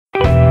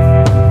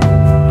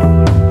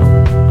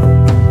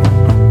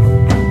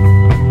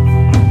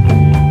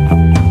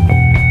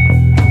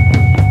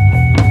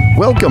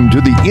Welcome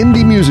to the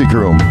Indie Music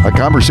Room, a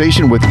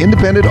conversation with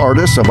independent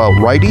artists about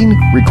writing,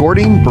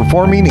 recording,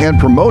 performing, and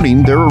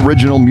promoting their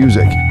original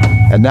music.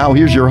 And now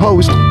here's your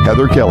host,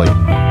 Heather Kelly.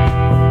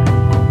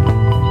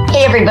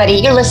 Hey everybody,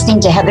 you're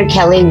listening to Heather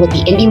Kelly with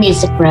the Indie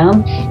Music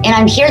Room, and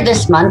I'm here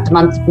this month, the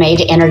month of May,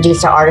 to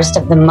introduce our artist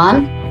of the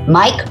month,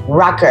 Mike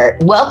Rucker.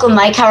 Welcome,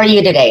 Mike. How are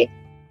you today?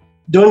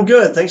 Doing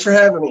good. Thanks for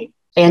having me.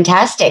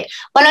 Fantastic.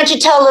 Why don't you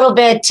tell a little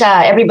bit,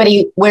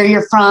 everybody, where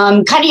you're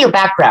from, kind of your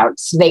background,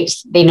 so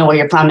they know where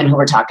you're from and who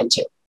we're talking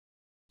to.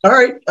 All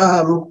right.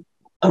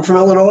 I'm from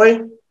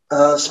Illinois,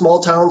 a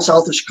small town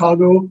south of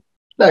Chicago.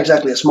 Not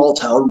exactly a small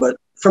town, but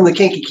from the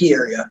Kankakee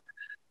area.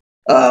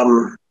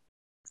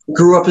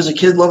 Grew up as a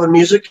kid loving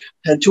music.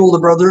 Had two older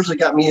brothers that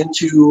got me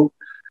into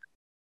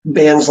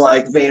bands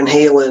like Van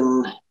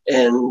Halen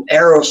and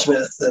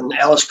Aerosmith and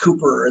Alice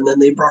Cooper. And then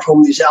they brought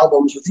home these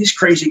albums with these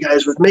crazy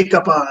guys with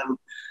makeup on.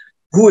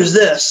 Who is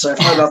this? I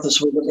found out this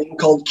was a band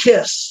called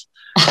Kiss.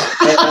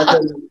 And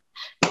I've been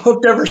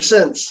hooked ever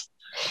since.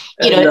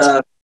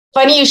 It's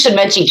funny you should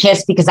mention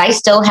Kiss because I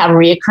still have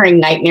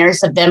reoccurring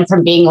nightmares of them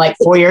from being like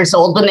 4 years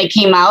old when they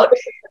came out.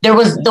 There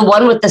was the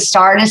one with the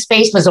star in his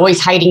face was always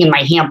hiding in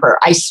my hamper.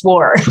 I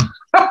swore.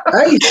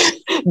 Nice.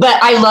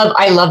 But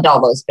I loved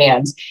all those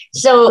bands.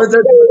 So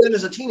then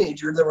as a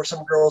teenager, there were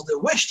some girls that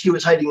wished he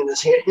was hiding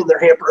in their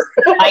hamper.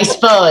 I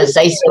suppose.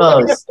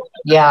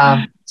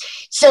 Yeah.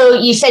 So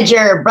you said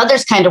your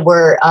brothers kind of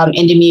were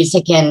into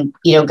music and,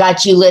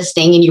 got you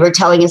listening, and you were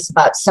telling us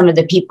about some of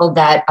the people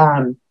that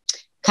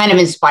kind of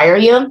inspire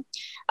you.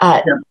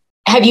 Yeah.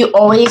 Have you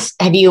always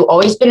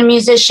been a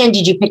musician?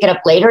 Did you pick it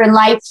up later in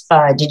life?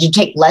 Did you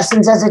take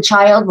lessons as a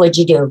child? What'd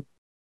you do?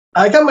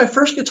 I got my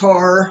first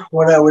guitar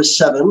when I was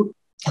 7.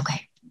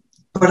 Okay.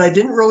 But I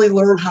didn't really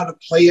learn how to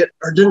play it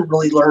or didn't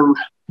really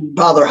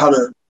bother how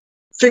to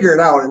figure it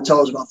out until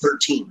I was about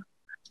 13.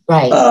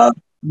 Right.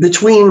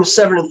 Between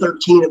 7 and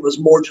 13, it was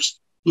more just,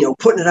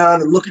 putting it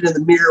on and looking in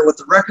the mirror with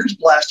the records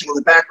blasting in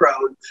the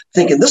background,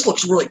 thinking this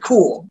looks really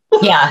cool.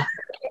 Yeah.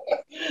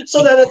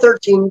 So then at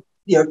 13,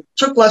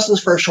 took lessons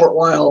for a short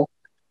while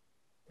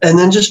and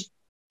then just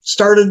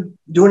started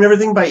doing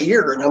everything by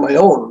ear and on my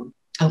own.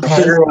 Okay.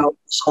 Figuring out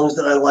songs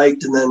that I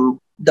liked and then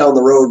down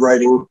the road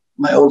writing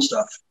my own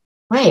stuff.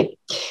 Right.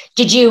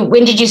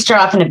 When did you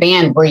start off in a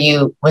band?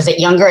 Was it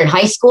younger in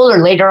high school or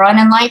later on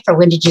in life, or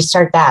when did you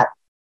start that?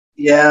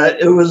 Yeah,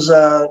 it was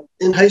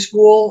in high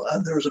school.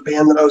 There was a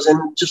band that I was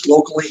in just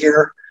locally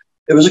here.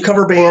 It was a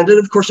cover band, and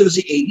of course it was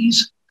the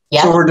 80s.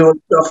 Yeah. So we're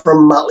doing stuff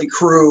from Motley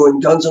Crue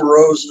and Guns N'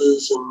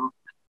 Roses and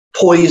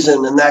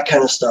Poison and that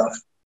kind of stuff.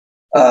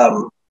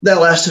 That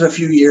lasted a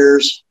few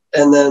years,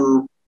 and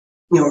then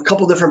a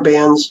couple different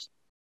bands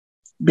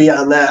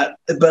beyond that.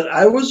 But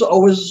I was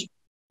always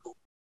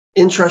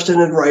interested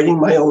in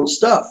writing my own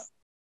stuff.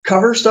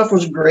 Cover stuff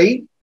was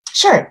great.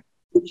 Sure.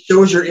 It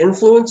shows your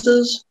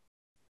influences,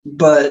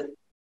 but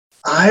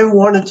I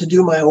wanted to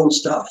do my own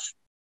stuff.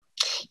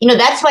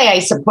 That's why I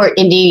support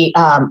indie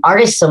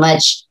artists so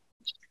much.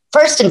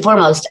 First and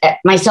foremost,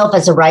 myself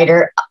as a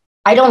writer,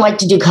 I don't like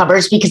to do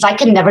covers because I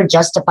can never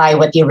justify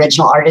what the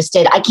original artist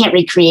did. I can't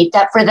recreate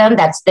that for them.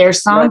 That's their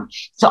song. Right.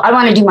 So I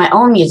want to do my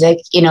own music,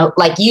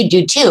 like you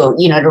do too,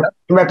 to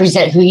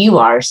represent who you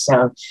are.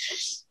 So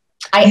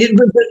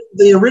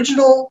the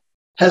original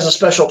has a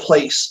special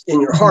place in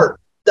your heart.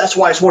 That's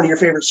why it's one of your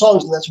favorite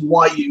songs. And that's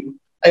why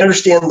I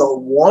understand the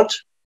want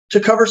to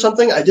cover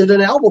something. I did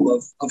an album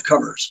of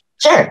covers.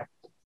 Sure.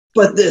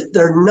 But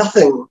they're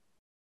nothing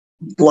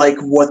like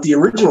what the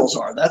originals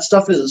are. That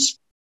stuff is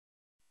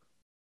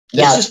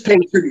it's just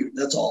paying tribute.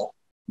 That's all.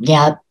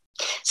 Yeah.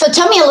 So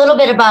tell me a little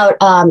bit about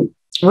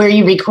where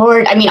you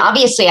record. I mean,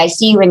 obviously, I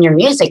see you in your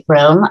music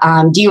room.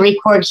 Do you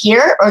record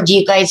here, or do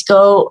you guys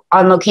go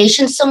on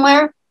location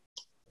somewhere?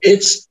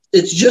 It's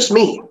just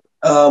me.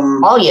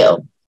 All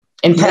you.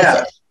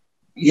 Impressive.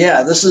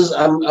 Yeah. This is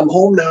I'm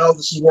home now.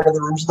 This is one of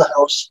the rooms in the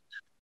house,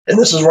 and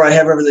this is where I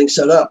have everything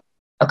set up.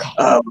 Okay.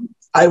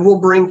 I will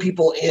bring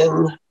people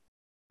in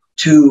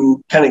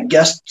to kind of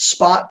guest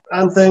spot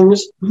on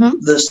things.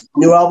 Mm-hmm. This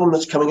new album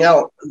that's coming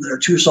out, there are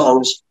 2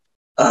 songs.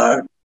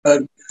 A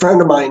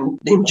friend of mine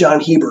named John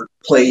Hebert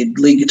played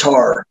lead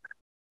guitar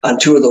on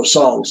 2 of those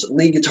songs.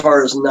 Lead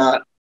guitar is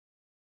not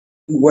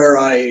where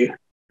I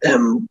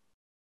am.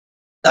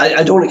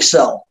 I don't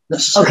excel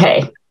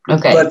necessarily.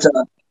 Okay. But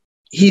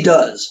he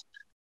does.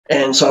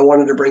 And so I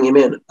wanted to bring him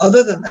in.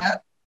 Other than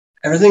that,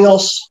 everything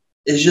else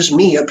is just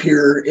me up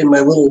here in my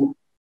little...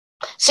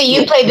 So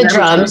you play the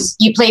drums,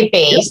 you play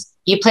bass,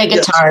 you play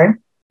guitar.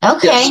 Yes.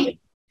 Okay.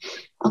 Yes.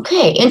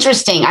 Okay.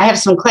 Interesting. I have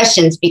some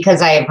questions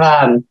because I've,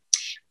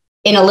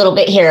 in a little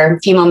bit here, in a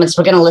few moments,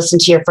 we're going to listen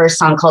to your first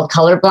song called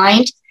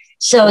Colorblind.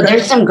 So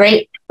There's some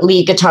great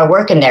lead guitar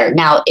work in there.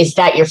 Now, is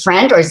that your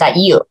friend or is that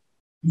you?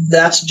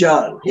 That's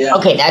John. Yeah.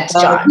 Okay. That's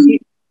John.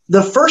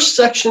 The first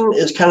section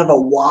is kind of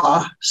a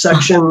wah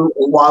section,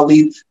 wah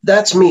lead.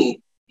 That's me.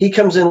 He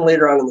comes in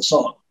later on in the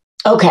song.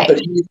 Okay.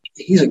 But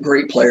he's a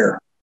great player.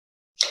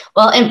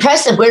 Well,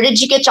 impressive. Where did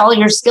you get all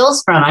your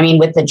skills from? I mean,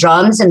 with the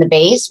drums and the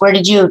bass, where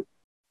did you?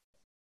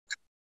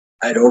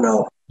 I don't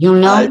know. You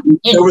know,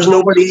 there was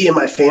nobody in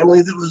my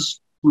family that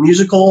was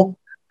musical.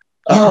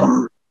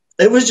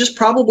 It was just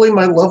probably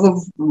my love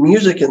of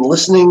music and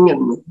listening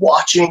and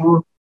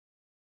watching.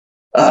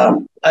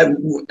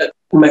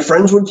 My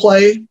friends would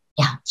play.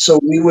 Yeah. So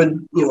we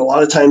would, a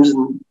lot of times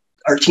in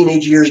our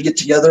teenage years get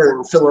together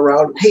and fill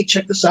around. Hey,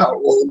 check this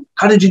out. Well,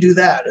 how did you do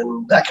that?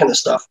 And that kind of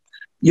stuff.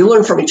 You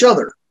learn from each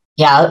other.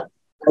 Yeah.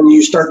 And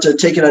you start to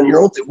take it on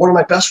your own. One of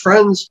my best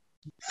friends,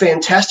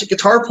 fantastic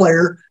guitar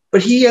player,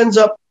 but he ends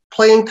up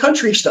playing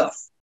country stuff.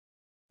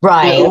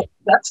 Right.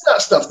 That's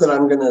not stuff that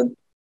I'm going to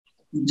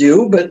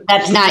do, but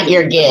that's not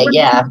your gig.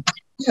 Yeah.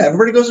 Yeah.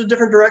 Everybody goes in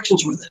different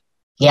directions with it.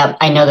 Yep.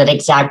 I know that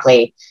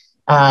exactly.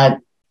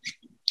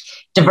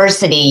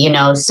 Diversity,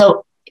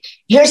 so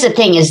here's the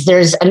thing is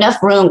there's enough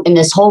room in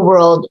this whole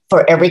world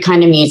for every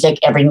kind of music,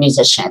 every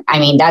musician. I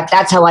mean,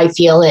 that's how I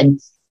feel.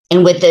 And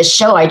with this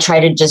show, I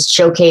try to just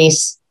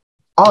showcase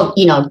all,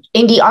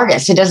 indie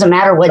artists. It doesn't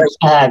matter what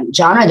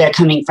genre they're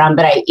coming from,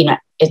 but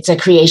it's a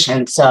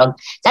creation. So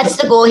that's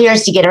the goal here,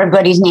 is to get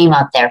everybody's name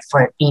out there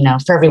for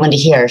everyone to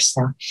hear.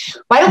 So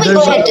why don't we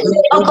go ahead?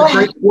 Go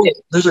ahead.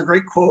 There's a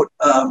great quote.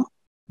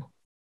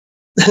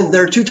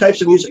 There are two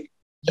types of music,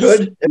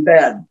 good and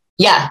bad.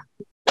 Yeah,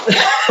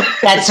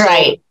 that's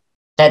right.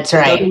 That's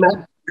right.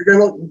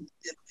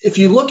 If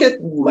you look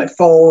at my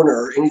phone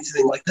or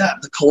anything like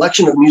that, the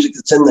collection of music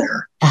that's in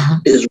there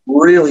is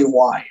really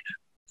wide.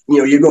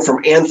 You go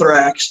from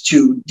Anthrax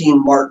to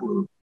Dean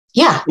Martin.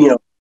 Yeah.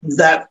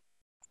 That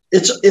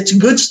it's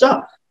good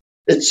stuff.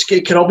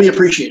 It can all be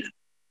appreciated.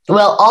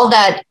 Well, all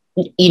that,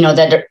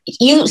 that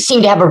you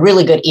seem to have a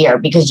really good ear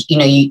because,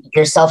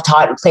 you're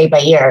self-taught and play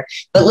by ear,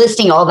 but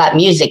listening to all that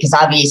music is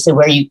obviously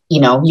where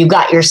you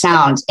got your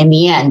sound in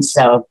the end.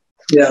 So,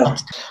 yeah.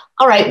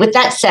 All right. With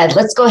that said,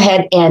 let's go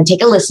ahead and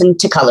take a listen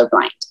to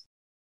Colorblind.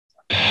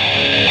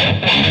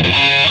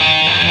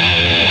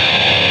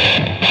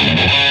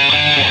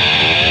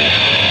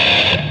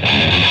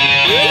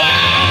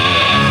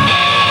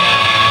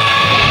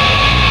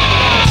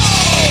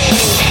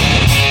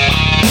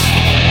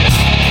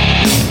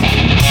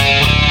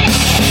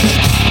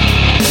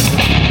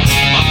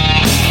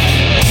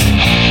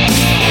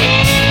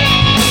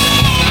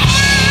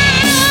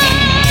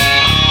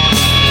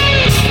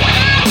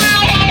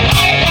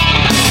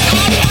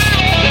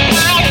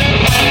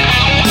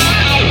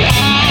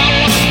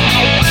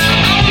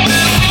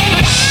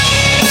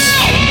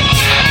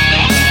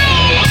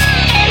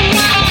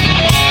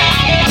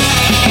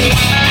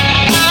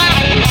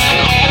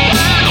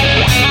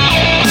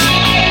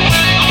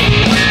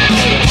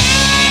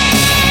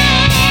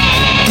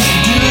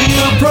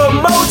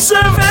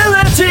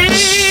 Civility,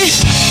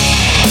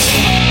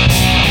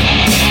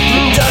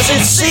 does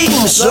it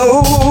seem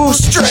so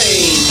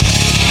strange?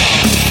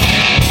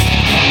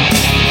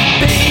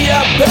 Be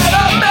a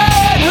better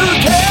man who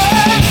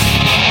can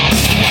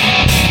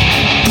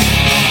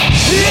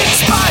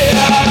inspire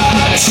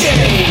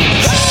change.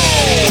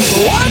 Hey,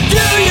 what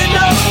do you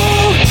know?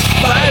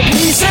 Find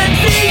peace and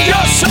feed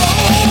your soul.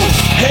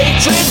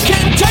 Hatred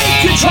can take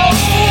control.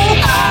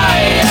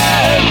 I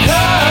am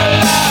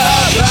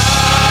colorblind.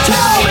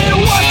 Tell me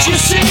what you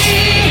see.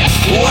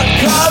 What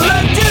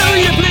color do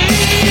you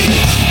bleed?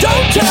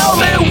 Don't tell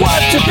me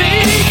what to be,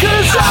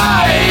 'cause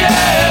I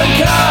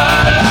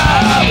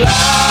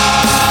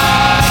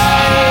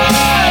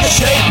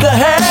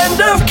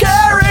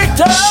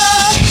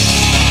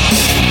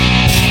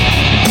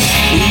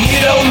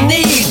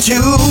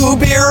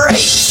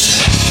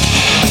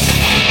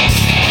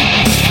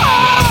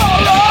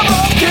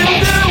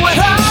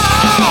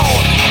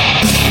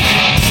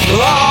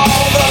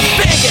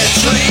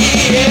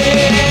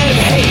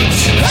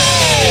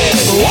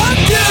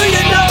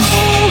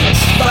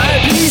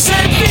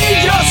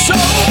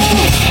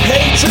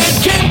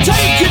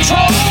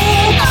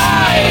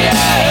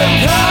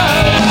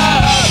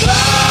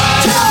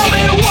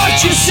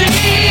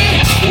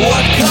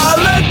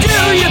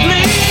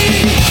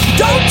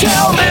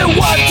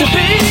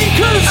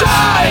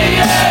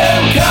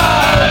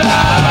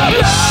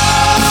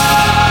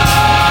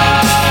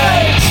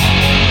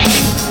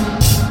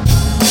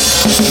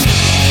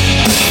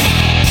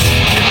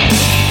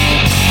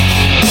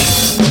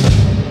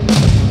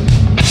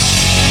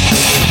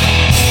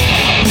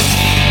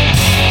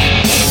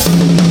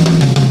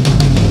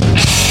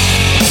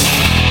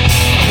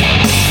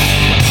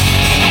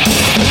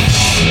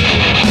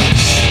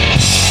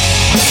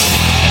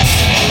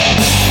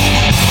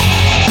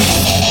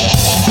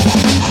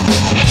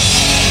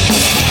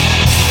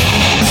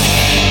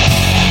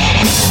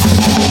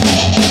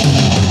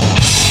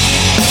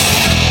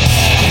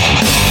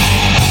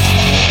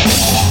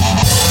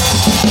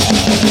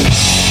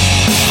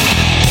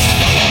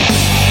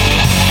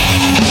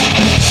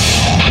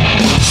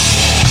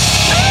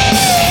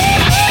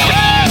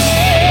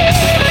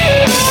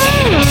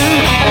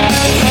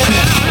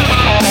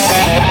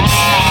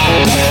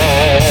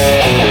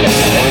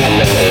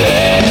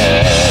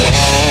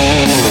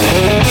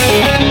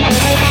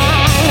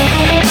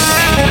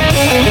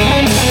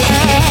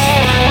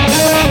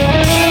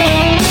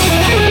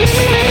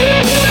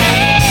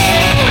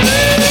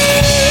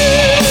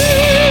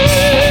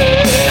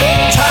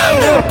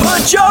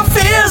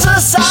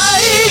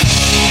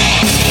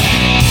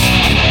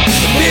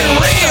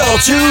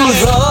to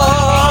the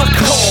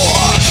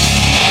core.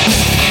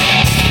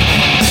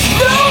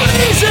 No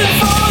reason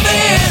for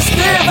this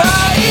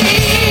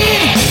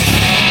divide.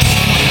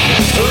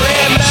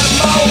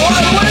 Remember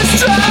what we're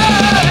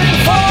striving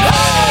for.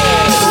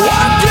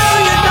 What do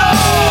you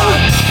know?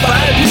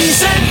 Find peace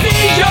and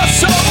feed your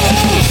soul.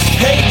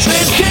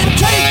 Hatred can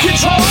take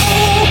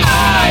control.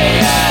 I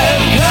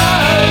am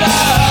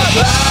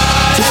colorblind.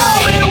 Tell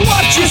me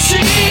what you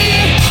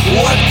see.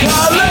 What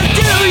color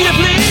do you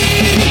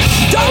bleed?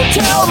 Don't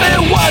tell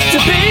me what to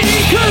be,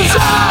 'cause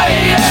I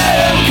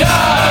am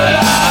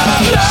colorblind.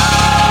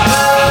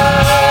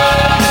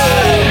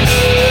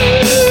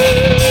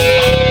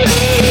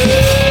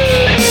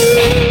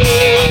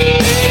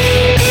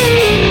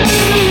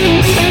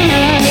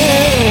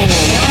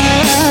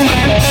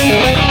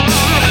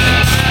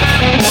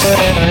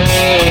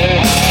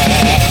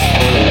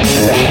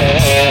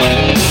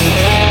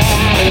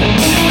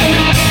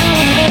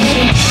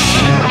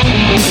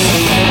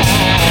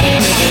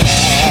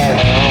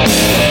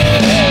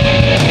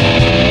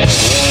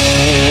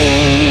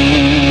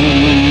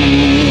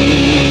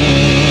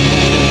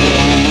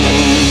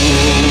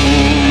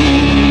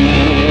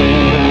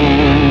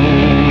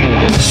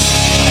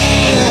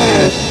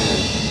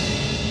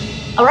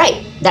 All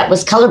right, that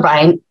was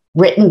Colorblind,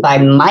 written by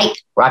Mike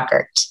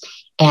Ruckert,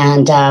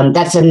 and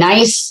that's a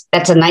nice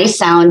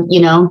sound.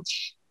 You know,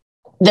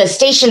 the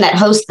station that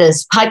hosts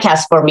this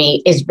podcast for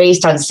me is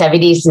based on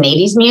 70s and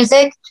 80s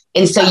music,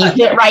 and so you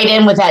fit right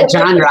in with that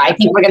genre. I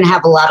think we're going to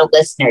have a lot of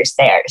listeners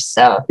there.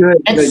 So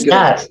good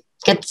stuff.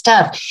 Good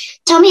stuff.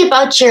 Tell me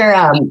about your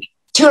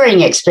touring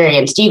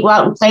experience. Do you go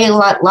out and play a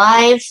lot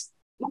live?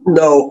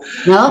 No.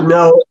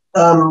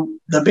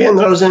 The band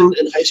that I was in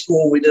high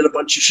school, we did a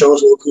bunch of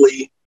shows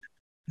locally.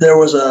 There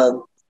was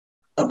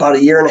about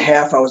a year and a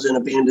half I was in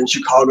a band in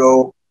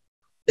Chicago,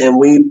 and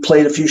we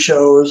played a few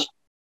shows,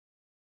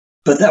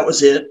 but that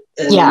was it.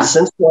 And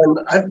since then,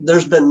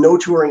 there's been no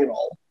touring at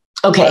all.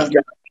 Okay. I've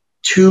got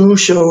 2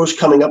 shows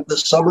coming up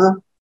this summer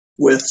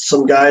with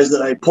some guys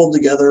that I pulled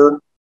together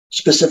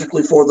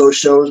specifically for those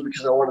shows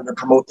because I wanted to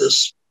promote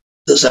this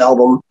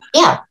album.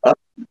 Yeah.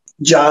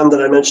 John,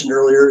 that I mentioned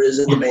earlier, is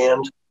in the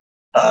band.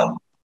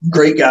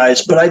 Great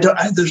guys, but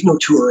there's no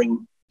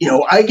touring. You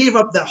know, I gave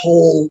up that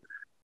whole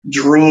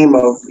dream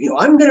of,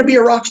 I'm going to be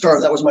a rock star.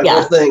 That was my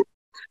whole thing.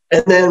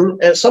 And then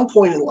at some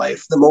point in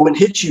life, the moment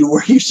hits you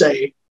where you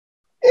say,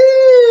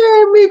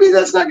 maybe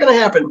that's not going to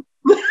happen.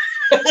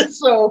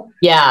 So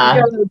you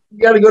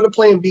got to go to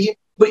Plan B,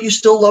 but you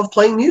still love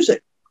playing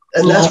music.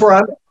 And that's where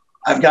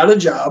I've got a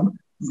job.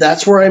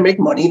 That's where I make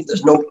money.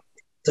 There's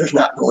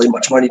not really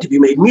much money to be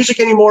made in music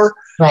anymore.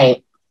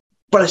 Right.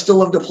 But I still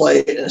love to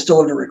play and I still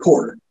love to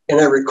record. And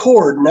I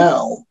record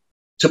now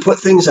to put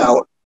things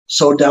out.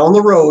 So down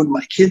the road,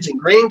 my kids and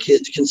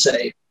grandkids can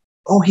say,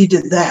 "Oh, he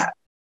did that."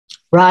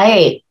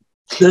 Right.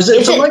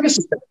 It's a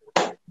legacy thing.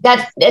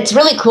 It's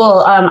really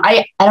cool.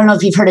 I don't know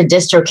if you've heard of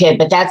DistroKid,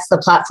 but that's the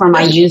platform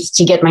I use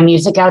to get my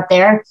music out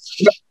there.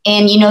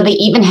 And, they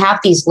even have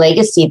these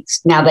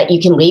legacies now that you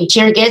can leave to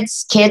your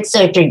kids.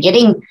 So if you're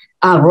getting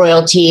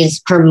royalties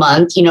per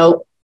month,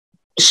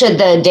 should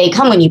the day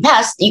come when you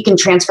pass, you can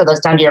transfer those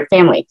down to your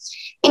family.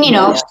 And,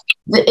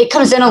 it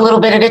comes in a little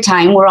bit at a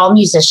time. We're all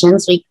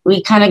musicians.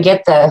 We kind of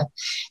get the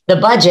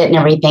budget and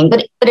everything,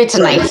 but it's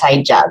a nice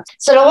side job.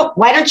 So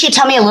why don't you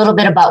tell me a little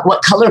bit about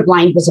what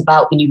Colorblind was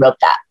about when you wrote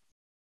that?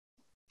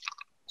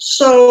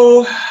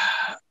 So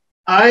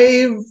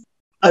I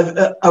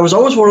was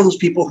always one of those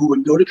people who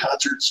would go to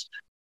concerts,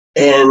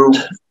 and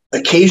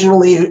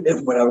occasionally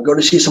when I would go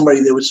to see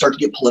somebody, they would start to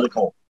get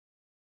political.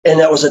 And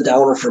that was a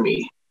downer for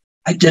me.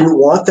 I didn't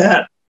want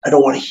that. I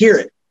don't want to hear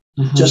it.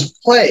 Mm-hmm.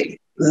 Just play.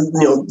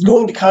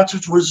 Going to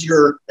concerts was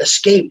your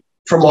escape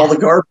from all the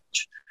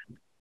garbage.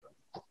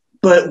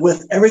 But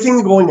with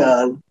everything going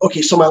on,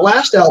 so my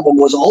last album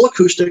was all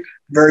acoustic,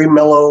 very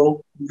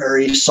mellow,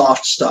 very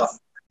soft stuff.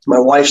 My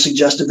wife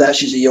suggested that.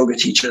 She's a yoga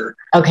teacher.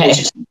 Okay.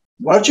 She said,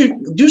 why don't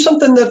you do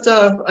something that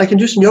I can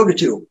do some yoga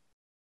to?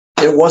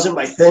 It wasn't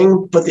my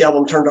thing, but the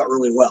album turned out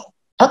really well.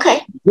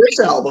 Okay. This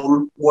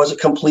album was a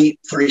complete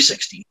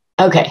 360.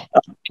 Okay.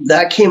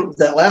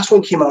 That last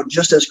one came out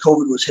just as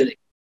COVID was hitting.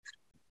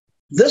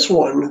 This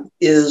one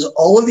is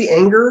all of the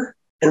anger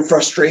and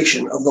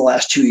frustration of the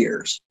last 2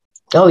 years.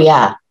 Oh,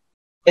 yeah.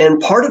 And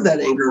part of that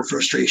anger and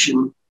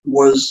frustration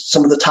was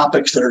some of the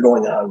topics that are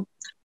going on.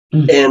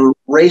 Mm-hmm. And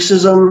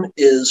racism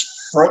is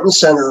front and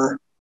center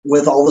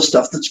with all the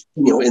stuff that's,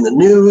 in the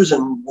news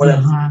and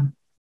whatever. Mm-hmm.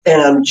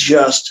 And I'm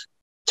just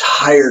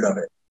tired of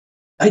it.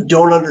 I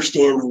don't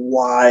understand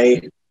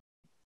why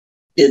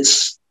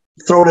it's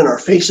thrown in our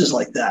faces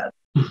like that.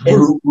 Mm-hmm.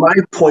 And my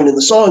point in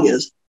the song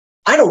is,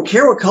 I don't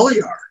care what color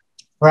you are.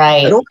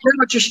 Right. I don't care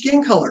about your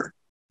skin color.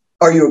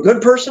 Are you a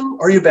good person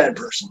or are you a bad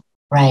person?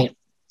 Right.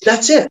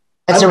 That's it.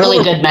 That's a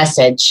really good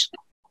message.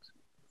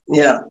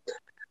 Yeah.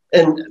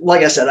 And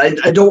like I said,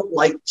 I don't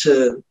like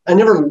to, I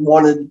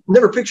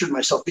never pictured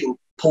myself being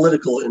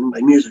political in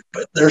my music,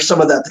 but there's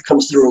some of that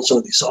comes through in some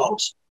of these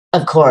songs.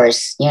 Of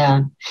course.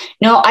 Yeah.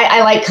 No,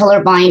 I like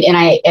Colorblind, and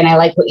I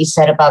like what you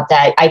said about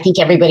that. I think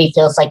everybody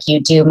feels like you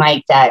do,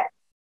 Mike, that,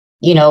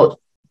 the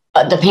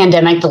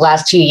pandemic the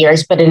last 2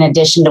 years, but in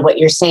addition to what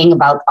you're saying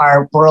about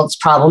our world's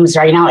problems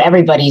right now,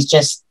 everybody's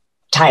just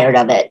tired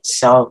of it.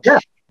 So Yeah.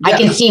 I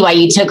can see why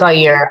you took all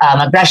your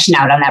aggression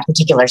out on that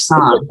particular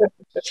song.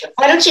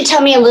 Why don't you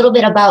tell me a little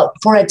bit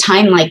about For a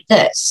Time Like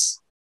This?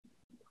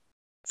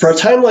 For a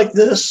Time Like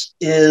This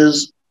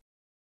is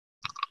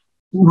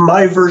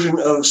my version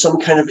of some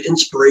kind of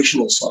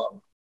inspirational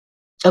song.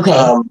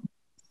 Okay.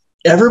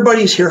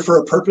 Everybody's here for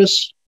a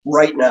purpose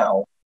right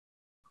now.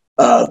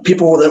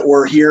 People that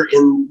were here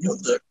in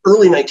the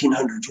early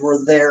 1900s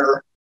were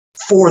there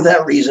for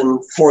that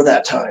reason, for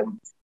that time.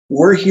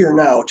 We're here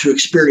now to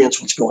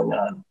experience what's going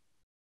on.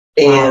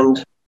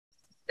 And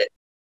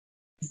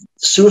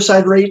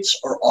suicide rates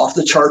are off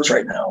the charts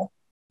right now.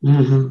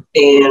 Mm-hmm.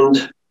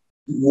 And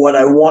what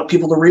I want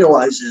people to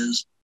realize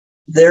is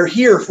they're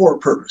here for a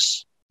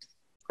purpose.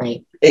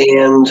 Right.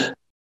 And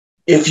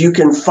if you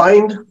can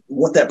find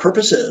what that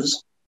purpose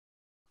is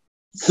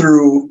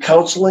through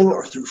counseling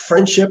or through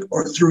friendship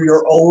or through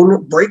your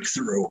own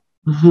breakthrough,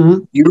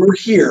 Mm-hmm. you're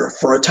here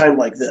for a time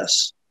like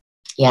this.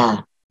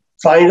 Yeah.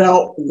 Find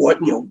out what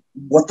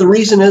the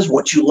reason is,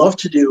 what you love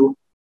to do,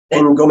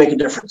 and go make a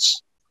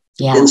difference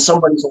in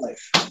somebody's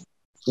life.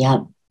 Yeah.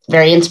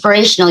 Very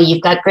inspirational.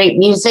 You've got great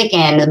music,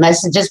 and the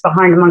messages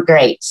behind them are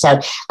great. So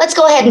let's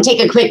go ahead and take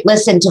a quick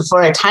listen to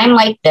For a Time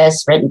Like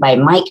This, written by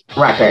Mike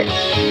Ruckert.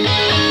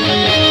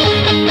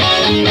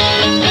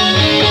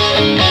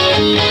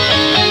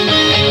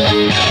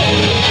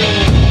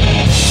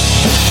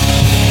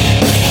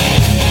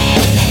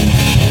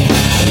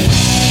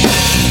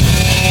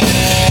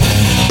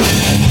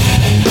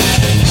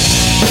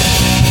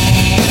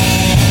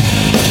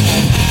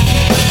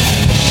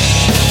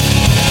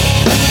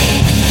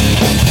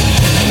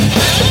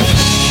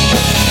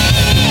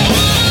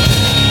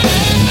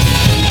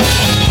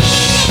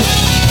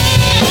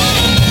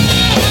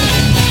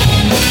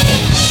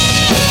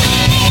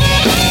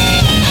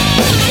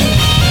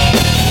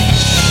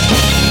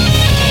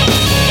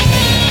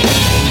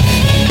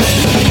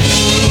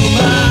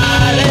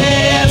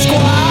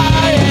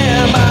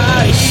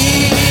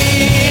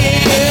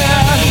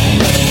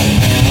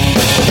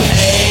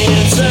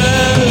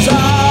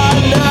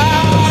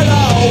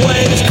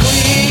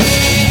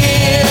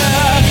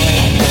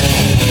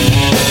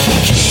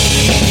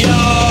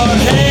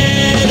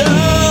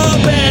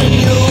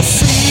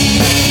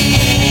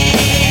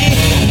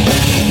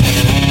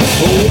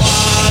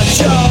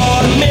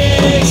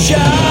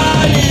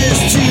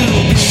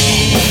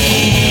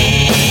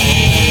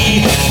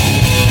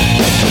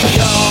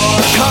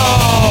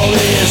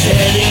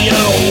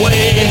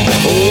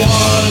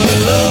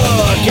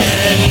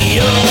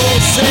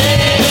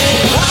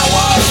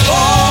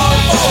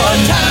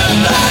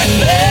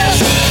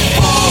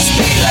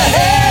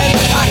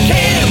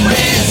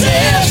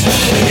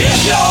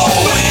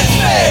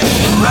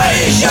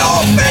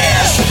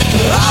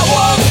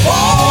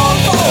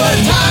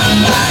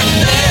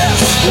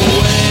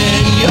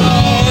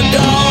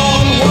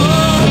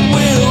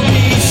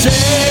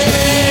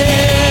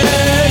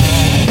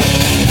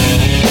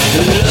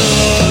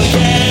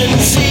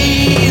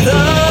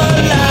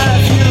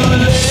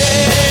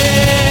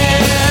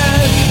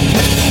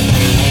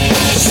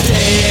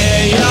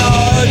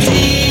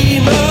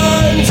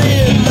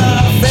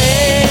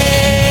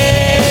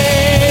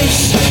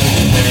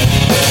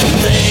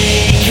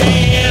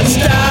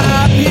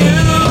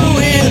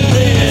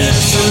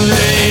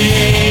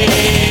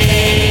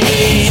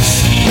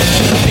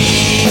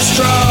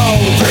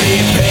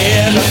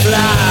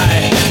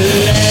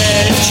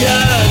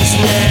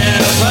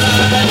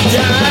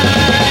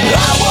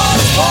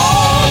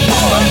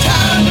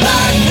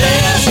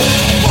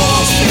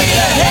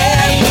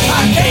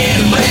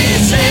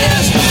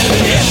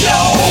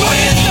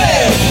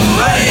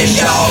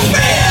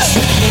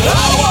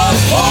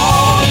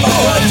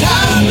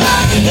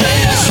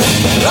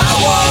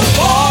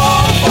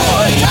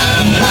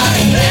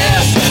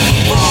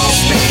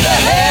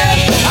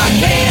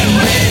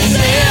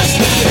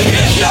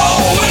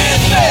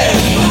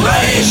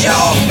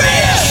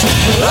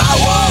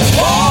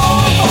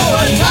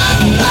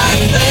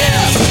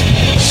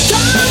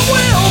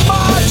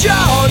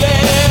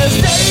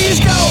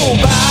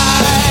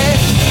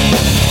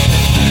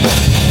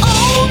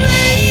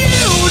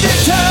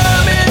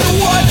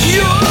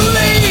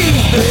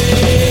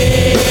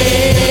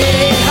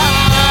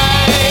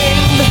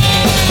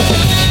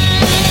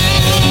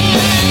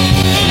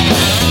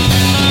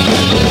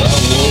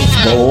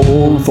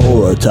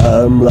 For a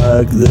time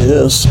like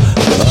this,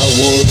 I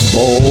was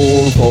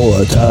born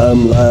for a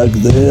time like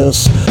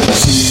this.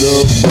 See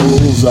the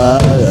bullseye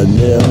I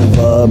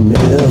never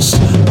miss. I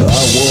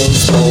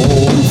was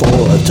born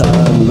for a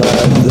time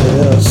like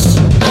this.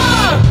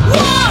 I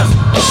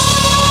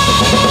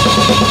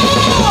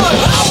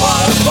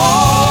was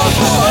born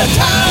for a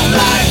time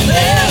like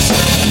this.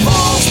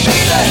 Full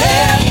speed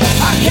ahead,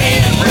 I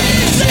can't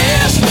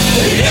resist.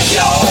 If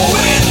you're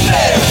with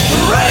me,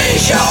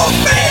 raise your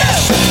fist.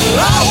 I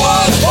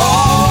was born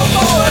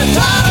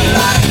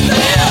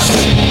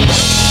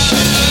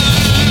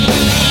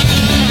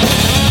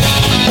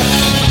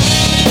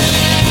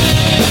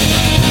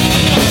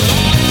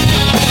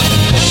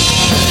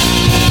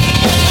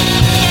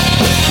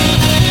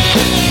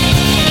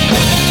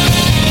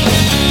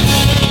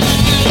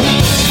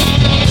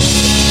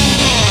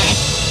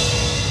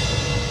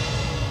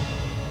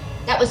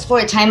That was For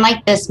a Time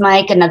Like This,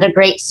 Mike. Another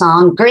great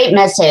song, great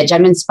message.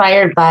 I'm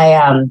inspired by,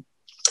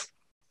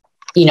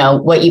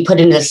 what you put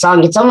into the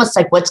song. It's almost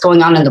like what's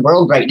going on in the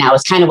world right now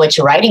is kind of what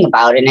you're writing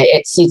about, and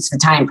it suits the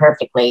time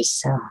perfectly.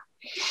 So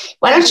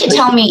why don't you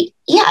tell me?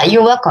 Yeah,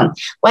 you're welcome.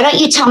 Why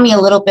don't you tell me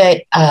a little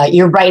bit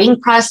your writing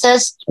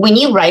process? When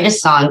you write a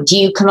song, do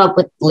you come up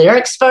with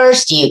lyrics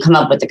first? Do you come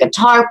up with the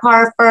guitar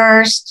part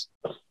first?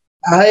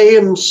 I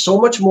am so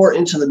much more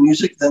into the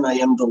music than I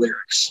am the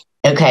lyrics.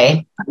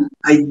 Okay.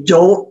 I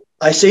do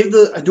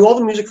all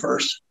the music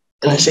first,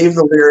 and I save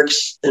the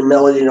lyrics and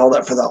melody and all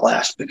that for that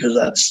last, because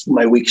that's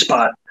my weak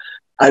spot.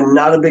 I'm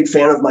not a big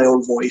fan of my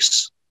own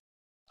voice.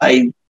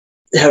 I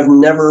have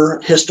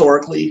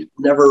historically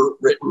never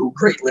written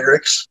great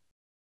lyrics.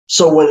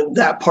 So when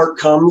that part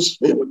comes,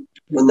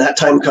 when that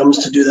time comes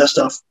to do that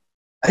stuff,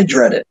 I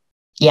dread it.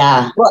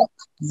 Yeah. But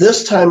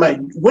this time I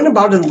went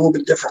about it a little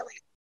bit differently.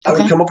 I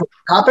would come up with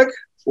a topic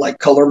like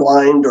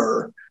colorblind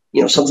or,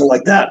 something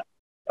like that,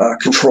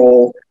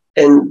 control.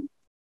 And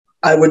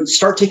I would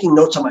start taking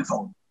notes on my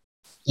phone.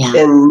 Yeah.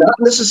 And not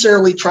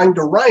necessarily trying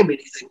to rhyme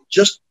anything,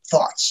 just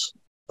thoughts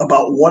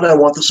about what I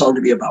want the song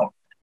to be about.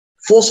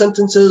 Full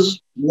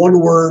sentences, one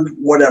word,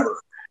 whatever.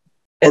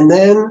 And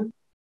then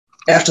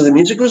after the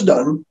music was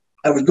done,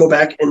 I would go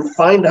back and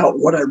find out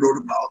what I wrote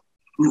about,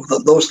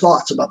 those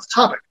thoughts about the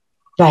topic.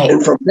 Right.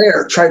 And from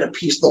there, try to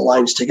piece the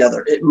lines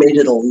together. It made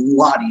it a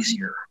lot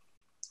easier.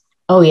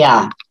 Oh,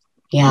 yeah.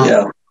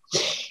 Yeah.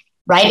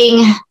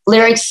 Writing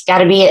lyrics got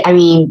to be,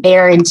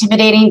 they're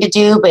intimidating to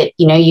do, but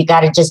you got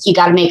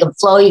to make them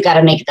flow. You got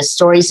to make the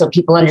story so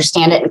people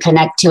understand it and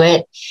connect to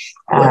it.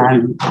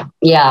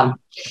 Yeah,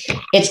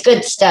 it's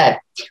good stuff.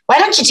 Why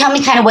don't you tell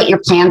me kind of what your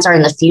plans are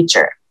in the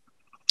future?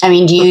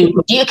 Do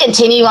you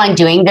continue on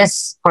doing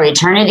this for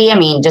eternity?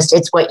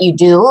 It's what you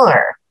do,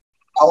 or?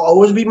 I'll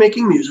always be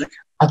making music.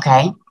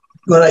 Okay.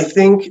 But I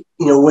think,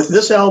 with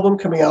this album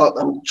coming out,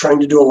 I'm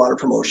trying to do a lot of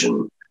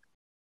promotion.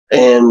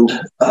 And,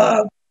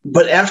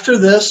 but after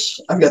this,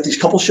 I've got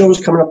these couple shows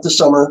coming up this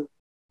summer.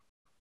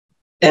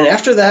 And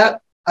after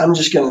that, I'm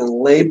just going to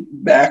lay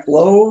back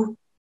low.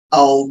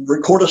 I'll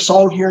record a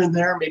song here and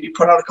there, maybe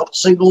put out a couple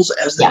singles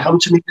as they come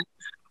to me.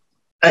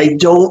 I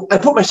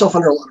put myself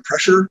under a lot of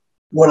pressure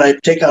when I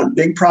take on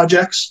big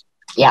projects.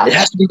 Yeah. It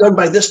has to be done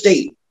by this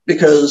date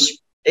because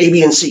A,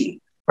 B, and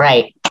C.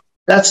 Right.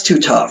 That's too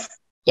tough.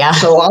 Yeah.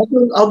 So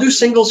I'll do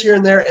singles here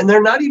and there, and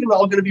they're not even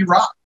all going to be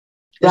rock.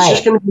 It's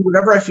just going to be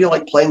whatever I feel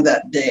like playing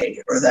that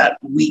day or that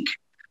week.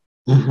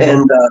 Mm-hmm.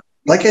 And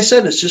like I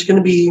said, it's just going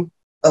to be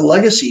a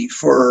legacy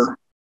for,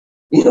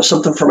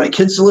 something for my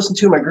kids to listen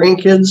to, my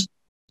grandkids,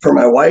 for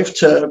my wife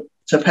to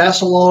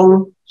pass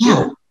along.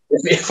 Yeah.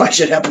 If I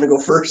should happen to go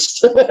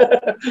first.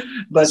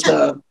 But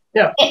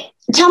yeah.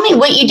 Tell me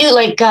what you do.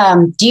 Like,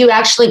 do you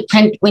actually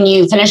print when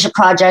you finish a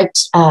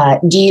project?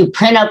 Do you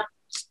print up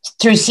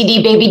through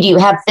CD Baby? Do you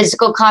have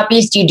physical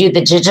copies? Do you do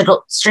the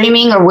digital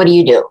streaming, or what do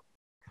you do?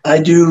 I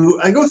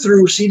go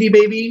through CD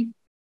Baby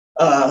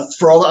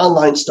for all the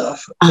online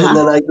stuff, and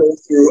then I go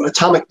through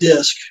Atomic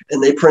Disc,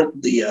 and they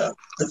print the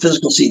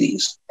physical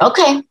CDs.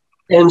 Okay.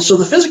 And so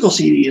the physical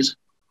CDs,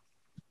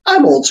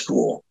 I'm old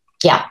school.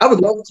 Yeah. I would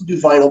love to do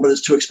vinyl, but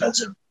it's too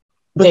expensive.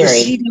 But the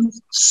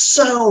CDs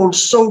sound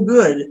so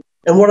good,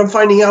 and what I'm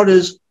finding out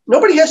is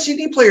nobody has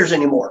CD players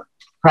anymore.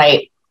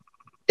 Right.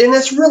 And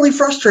it's really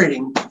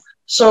frustrating.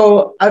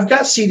 So I've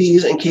got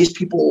CDs in case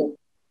people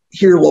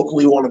here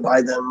locally want to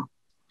buy them.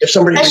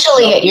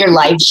 Especially at your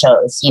live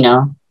shows,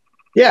 Yeah.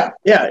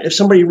 If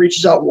somebody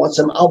reaches out and wants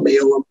them, I'll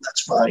mail them.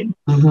 That's fine.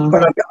 Mm-hmm.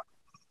 But I've got,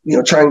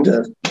 trying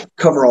to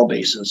cover all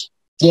bases.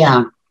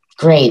 Yeah,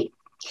 great.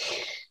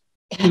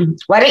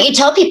 Why don't you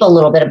tell people a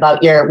little bit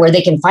about where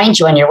they can find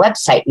you on your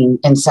website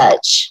and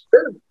such?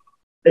 Sure.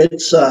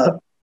 It's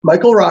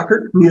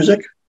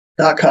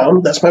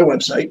michaelrockertmusic.com. That's my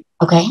website.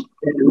 Okay.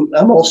 And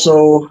I'm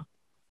also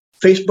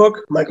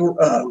Facebook,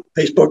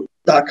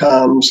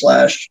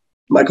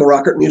 facebook.com/Michael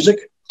Rockert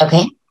Music.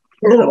 Okay.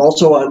 And I'm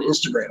also on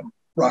Instagram,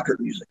 Rockert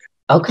Music.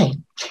 Okay.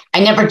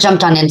 I never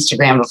jumped on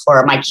Instagram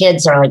before. My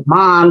kids are like,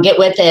 Mom, get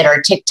with it,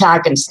 or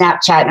TikTok and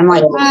Snapchat. And I'm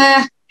like,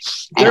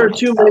 There are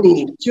too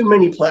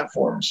many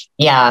platforms.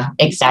 Yeah,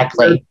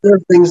 exactly. There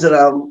are things that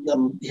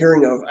I'm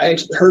hearing of. I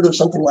heard of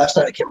something last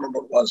night. I can't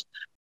remember what it was,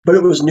 but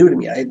it was new to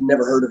me. I had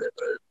never heard of it.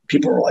 But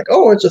people were like,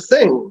 "Oh, it's a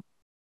thing."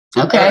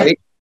 Okay. Right.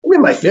 I'm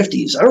in my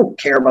 50s. I don't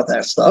care about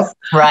that stuff.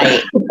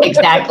 Right.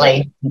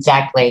 Exactly.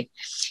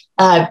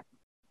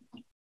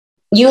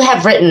 You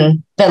have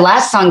written the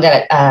last song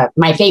that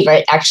my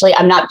favorite. Actually,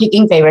 I'm not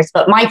picking favorites,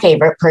 but my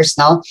favorite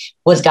personal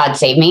was "God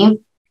Save Me."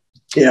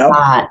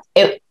 Yeah.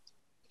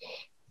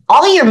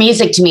 All your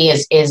music to me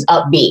is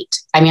upbeat.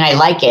 I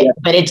like it,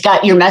 but it's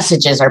got your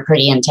messages are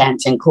pretty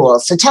intense and cool.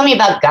 So tell me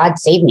about "God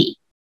Save Me."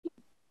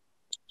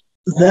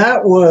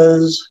 That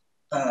was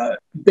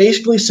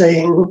basically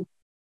saying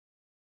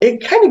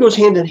it kind of goes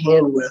hand in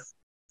hand with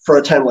 "For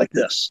a Time Like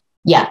This."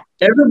 Yeah.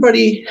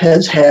 Everybody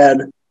has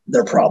had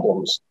their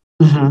problems.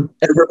 Mm-hmm.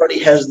 Everybody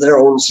has their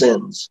own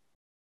sins.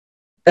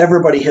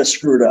 Everybody has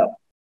screwed up.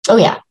 Oh,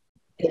 yeah.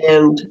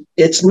 And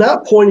it's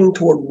not pointing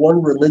toward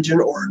one religion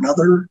or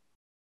another.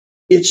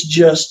 It's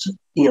just,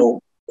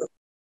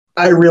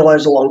 I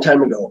realized a long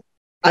time ago,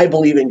 I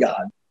believe in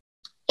God.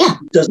 Yeah.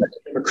 Does that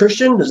mean I'm a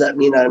Christian? Does that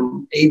mean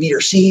I'm A, B,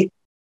 or C?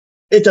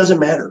 It doesn't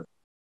matter.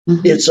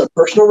 Mm-hmm. It's a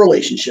personal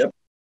relationship,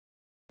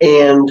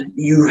 and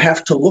you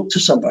have to look to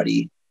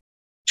somebody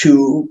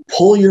to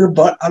pull your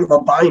butt out of a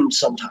bind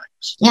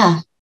sometimes.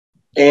 Yeah.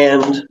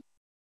 And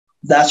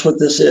that's what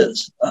this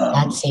is.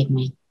 God saved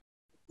me.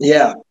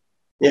 Yeah.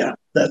 Yeah.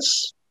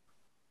 That's.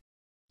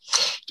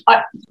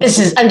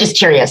 I'm just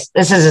curious.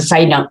 This is a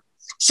side note.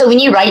 So when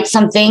you write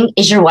something,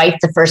 is your wife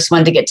the first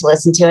one to get to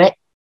listen to it?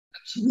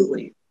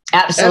 Absolutely.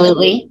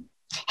 Absolutely.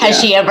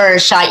 Has she ever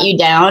shot you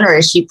down, or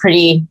is she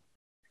pretty?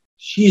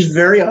 She's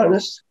very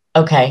honest.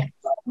 Okay.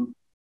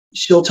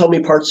 She'll tell me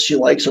parts she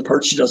likes or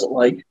parts she doesn't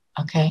like.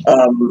 Okay.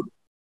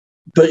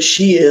 But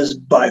she is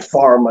by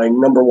far my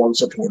number one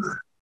supporter.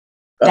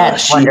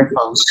 That's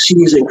wonderful.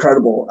 She's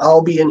incredible.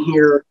 I'll be in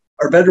here.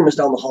 Our bedroom is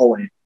down the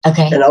hallway.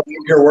 Okay. And I'll be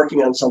in here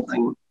working on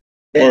something,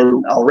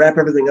 and I'll wrap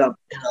everything up,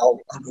 and I'll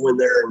go in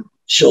there, and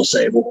she'll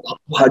say, well,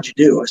 how'd you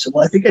do? I said,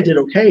 well, I think I did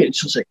okay. And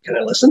she'll say, can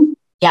I listen?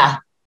 Yeah.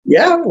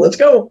 Yeah, let's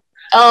go.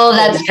 Oh,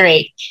 that's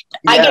great.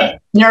 Yeah. I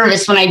get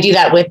nervous when I do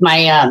that with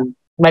my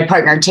my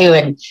partner too,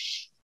 and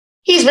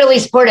he's really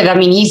supportive. I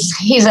mean,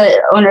 he's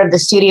a owner of the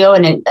studio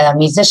and a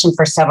musician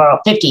for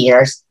 50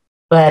 years.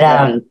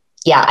 But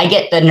yeah, I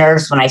get the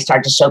nerves when I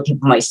start to show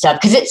people my stuff,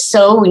 because it's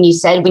so, when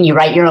you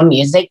write your own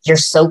music, you're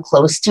so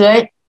close to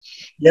it.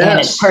 Yes. And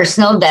it's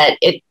personal that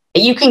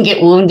you can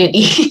get wounded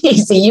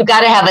easy. You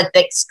got to have a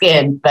thick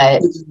skin,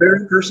 but it's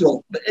very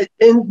personal.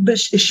 But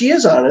she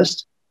is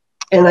honest,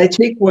 and I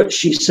take what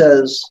she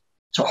says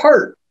to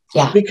heart.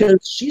 Yeah,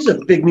 because she's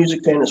a big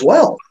music fan as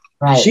well.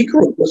 Right. She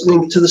grew up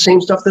listening to the same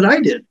stuff that I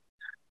did,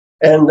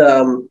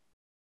 and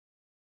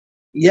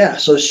yeah.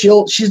 So she's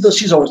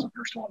always the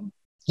first one.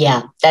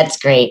 Yeah, that's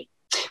great.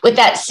 With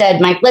that said,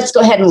 Mike, let's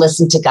go ahead and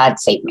listen to God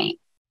Save Me.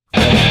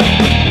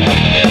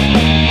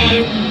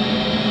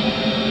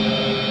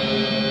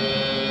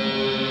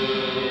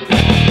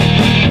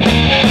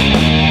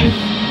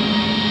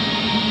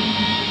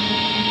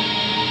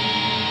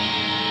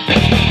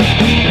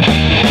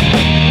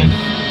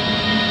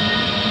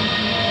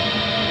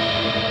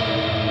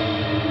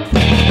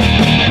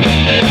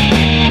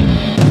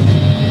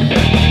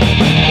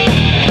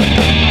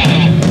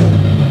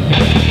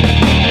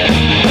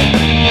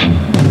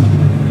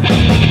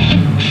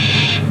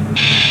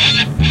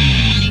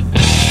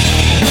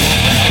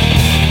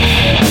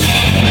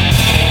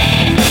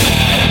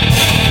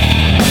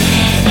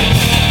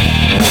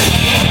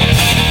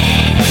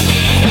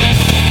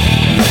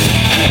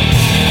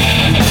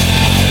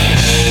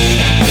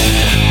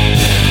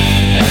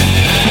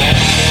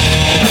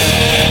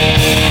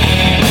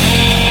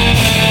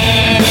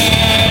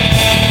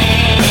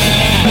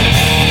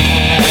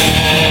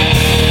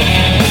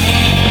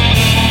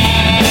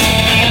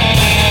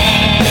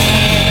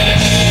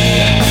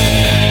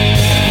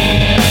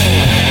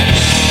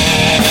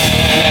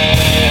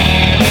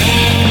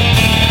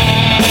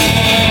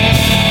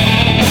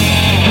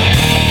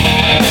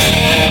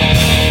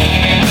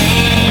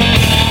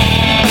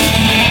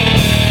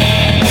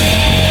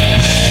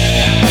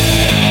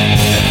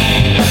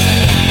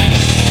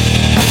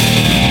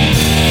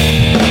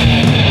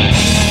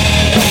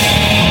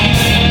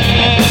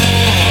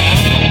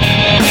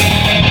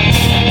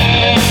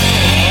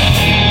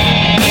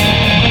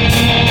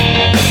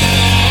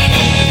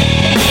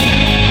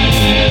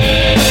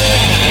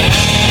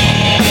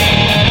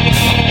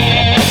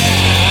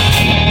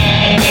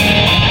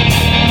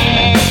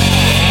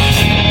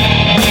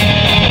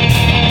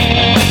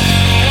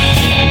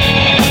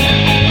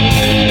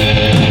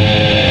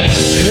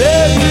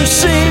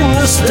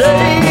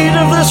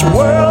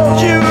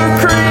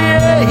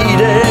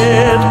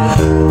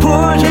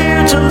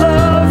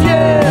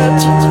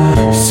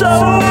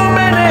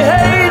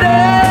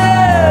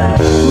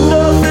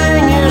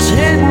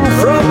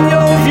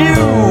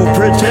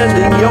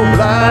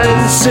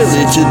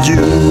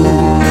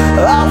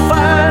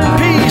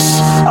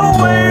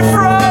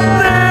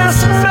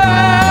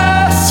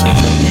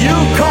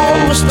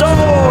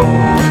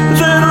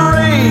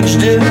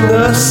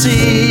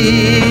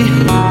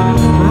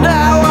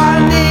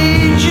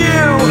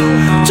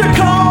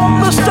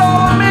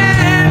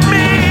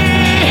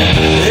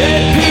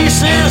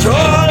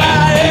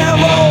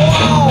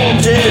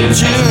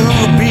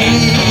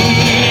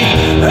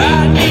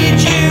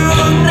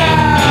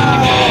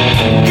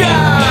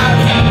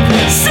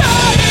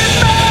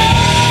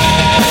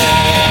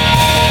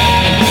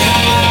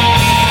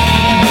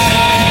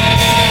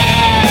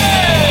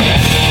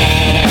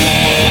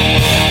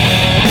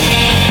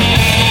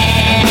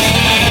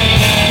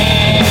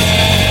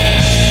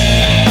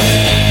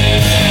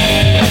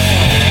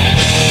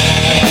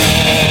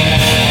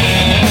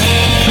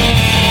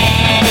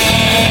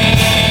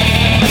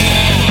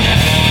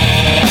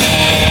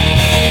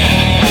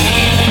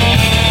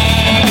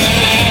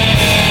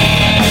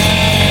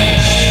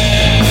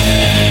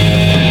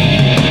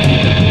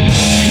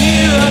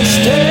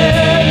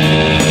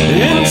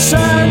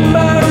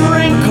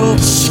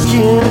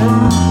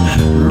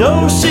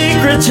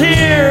 secrets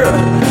here.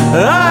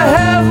 I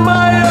have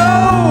my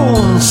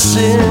own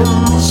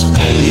sins.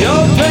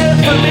 Your plan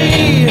for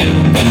me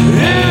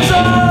is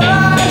all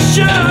I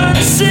should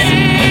see.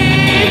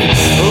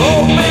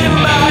 Open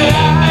my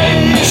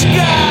eyes,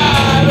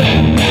 God.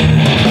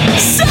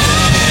 Save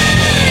me.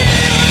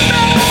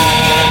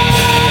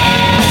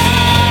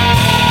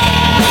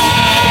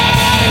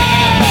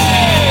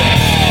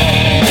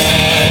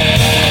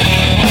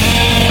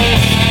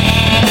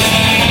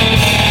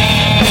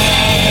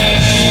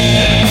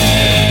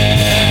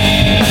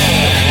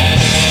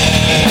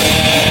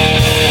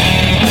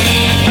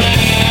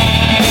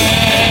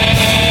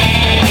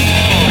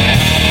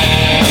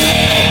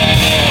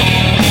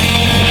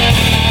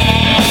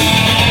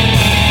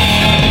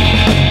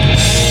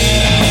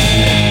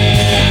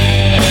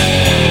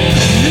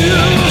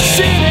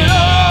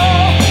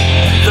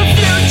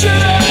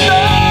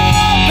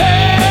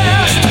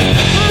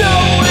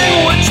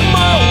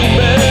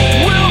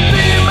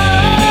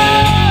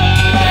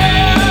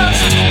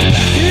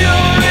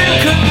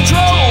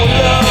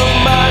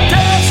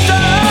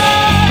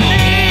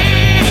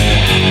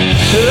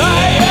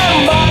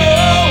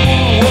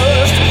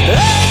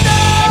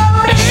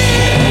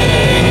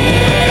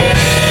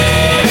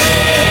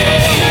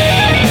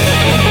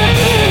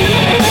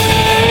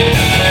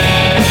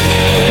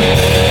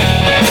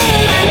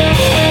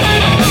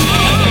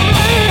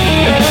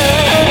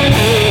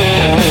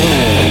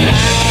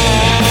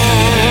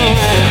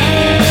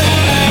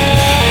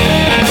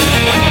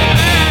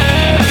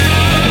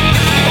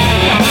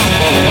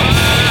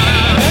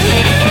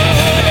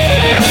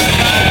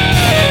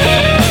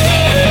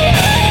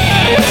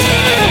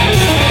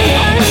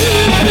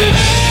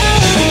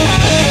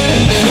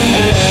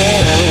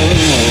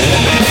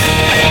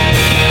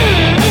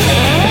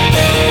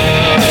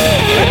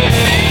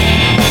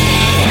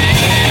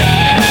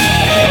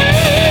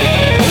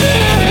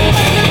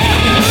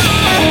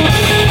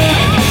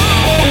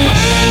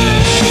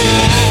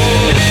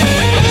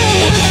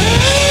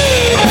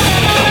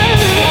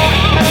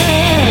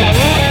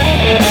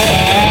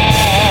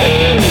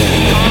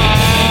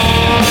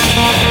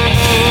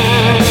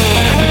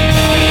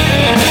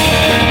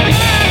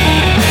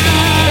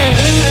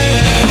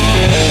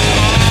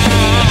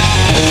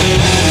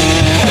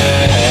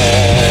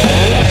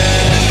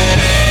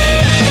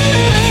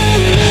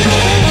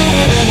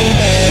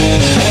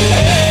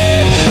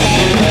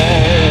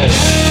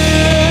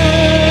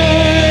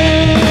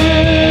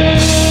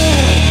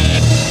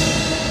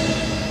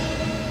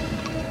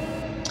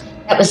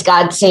 Was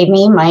God Save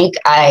Me, Mike.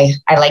 I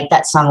like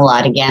that song a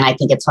lot. Again, I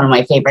think it's one of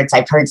my favorites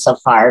I've heard so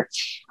far.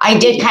 I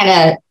did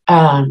kind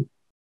of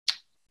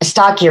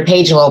stalk your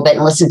page a little bit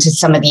and listen to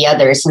some of the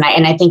others,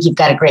 and I think you've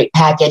got a great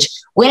package.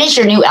 When is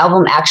your new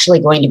album actually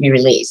going to be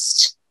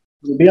released?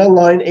 It'll be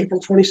online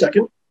April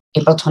 22nd.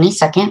 April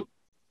 22nd?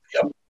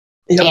 Yep.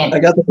 I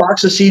got the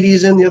box of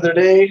CDs in the other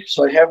day,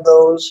 so I have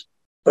those,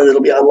 but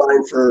it'll be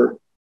online for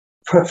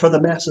the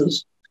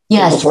masses.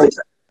 Yes. April 22nd.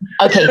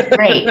 Okay,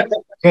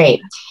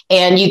 great.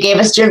 And you gave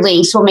us your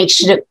links. We'll make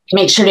sure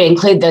to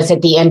include those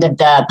at the end of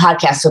the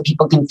podcast so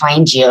people can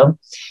find you.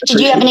 Did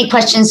you have any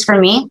questions for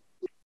me?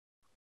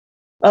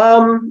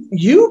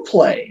 You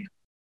play.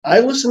 I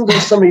listen to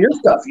some of your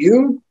stuff.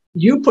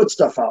 You put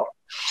stuff out.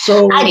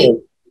 So I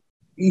do.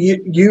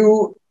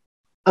 You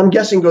I'm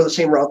guessing go the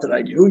same route that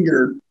I do.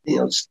 You're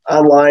it's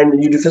online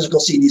and you do physical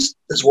CDs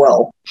as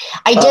well.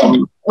 I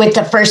did with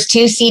the first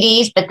 2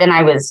 CDs, but then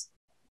I was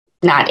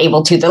not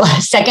able to. The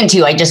second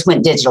 2, I just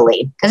went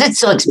digitally because it's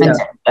so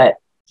expensive. Yeah, but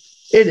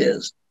it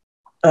is.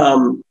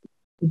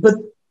 But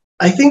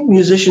I think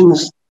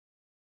musicians,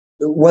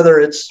 whether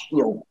it's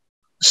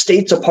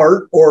states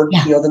apart or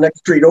the next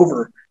street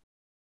over,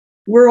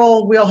 we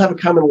all have a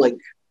common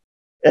link,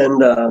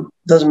 and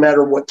doesn't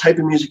matter what type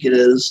of music it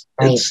is.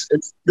 Right.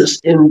 It's this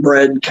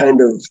inbred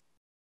kind of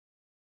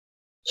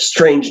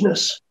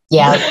strangeness.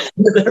 Yeah,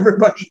 that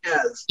everybody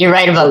has. You're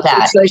right about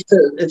that.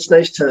 It's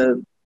nice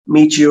to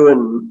meet you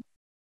and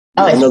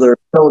another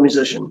fellow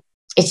musician.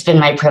 It's been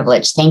my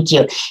privilege. Thank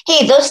you.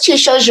 Hey, those 2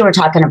 shows you were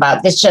talking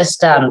about, this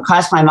just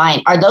crossed my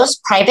mind. Are those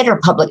private or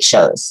public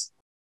shows?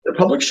 They're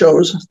public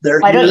shows.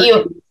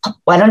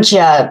 Why don't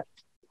you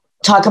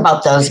talk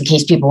about those in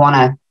case people want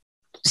to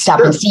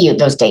stop and see you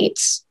those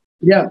dates?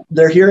 Yeah,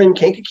 they're here in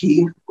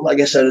Kankakee. Like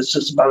I said, it's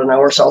just about an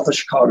hour south of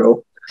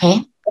Chicago.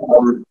 Okay.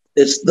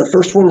 It's the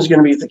first one is going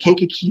to be at the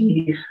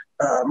Kankakee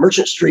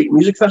Merchant Street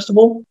Music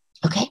Festival.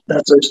 Okay.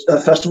 That's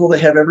a festival they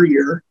have every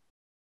year.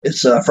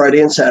 It's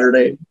Friday and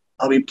Saturday.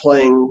 I'll be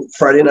playing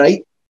Friday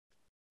night.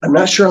 I'm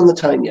not sure on the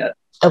time yet.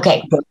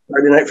 Okay. But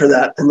Friday night for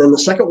that. And then the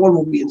second one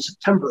will be in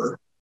September.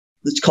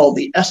 It's called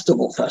the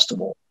Estival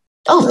Festival.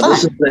 Oh,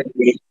 fun.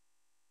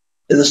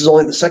 This is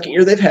only the second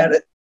year they've had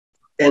it,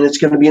 and it's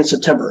going to be in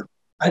September.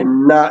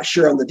 I'm not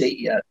sure on the date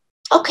yet.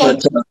 Okay.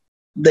 But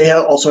they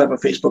also have a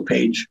Facebook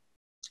page,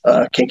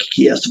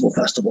 Kankakee Estival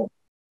Festival.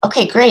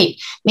 Okay,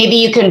 great. Maybe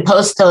you can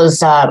post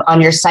those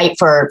on your site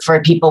for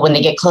people when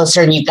they get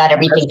closer and you've got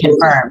everything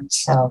confirmed.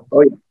 So.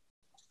 Oh, yeah.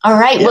 All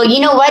right. Yeah. Well, you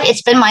know what?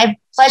 It's been my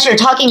pleasure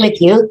talking with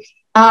you.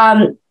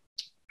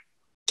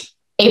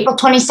 April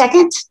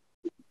 22nd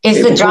is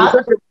April the drop.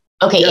 22nd.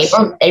 Okay, Yes.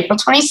 April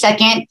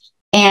 22nd.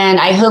 And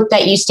I hope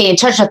that you stay in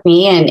touch with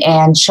me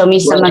and show me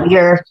some of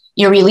your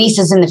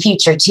releases in the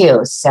future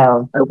too.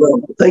 So I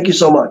will. Thank you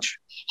so much.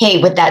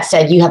 Hey, with that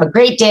said, you have a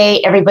great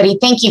day. Everybody,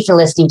 thank you for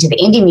listening to the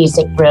Indie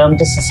Music Room.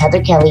 This is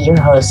Heather Kelly, your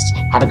host.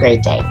 Have a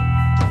great day.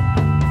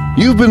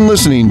 You've been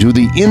listening to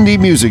the Indie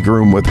Music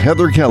Room with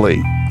Heather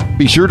Kelly.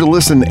 Be sure to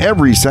listen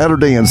every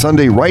Saturday and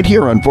Sunday right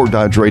here on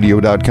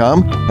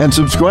FortDodgeRadio.com and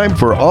subscribe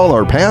for all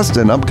our past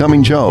and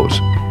upcoming shows.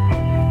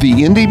 The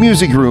Indie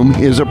Music Room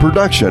is a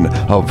production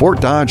of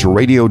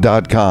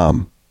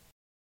FortDodgeRadio.com.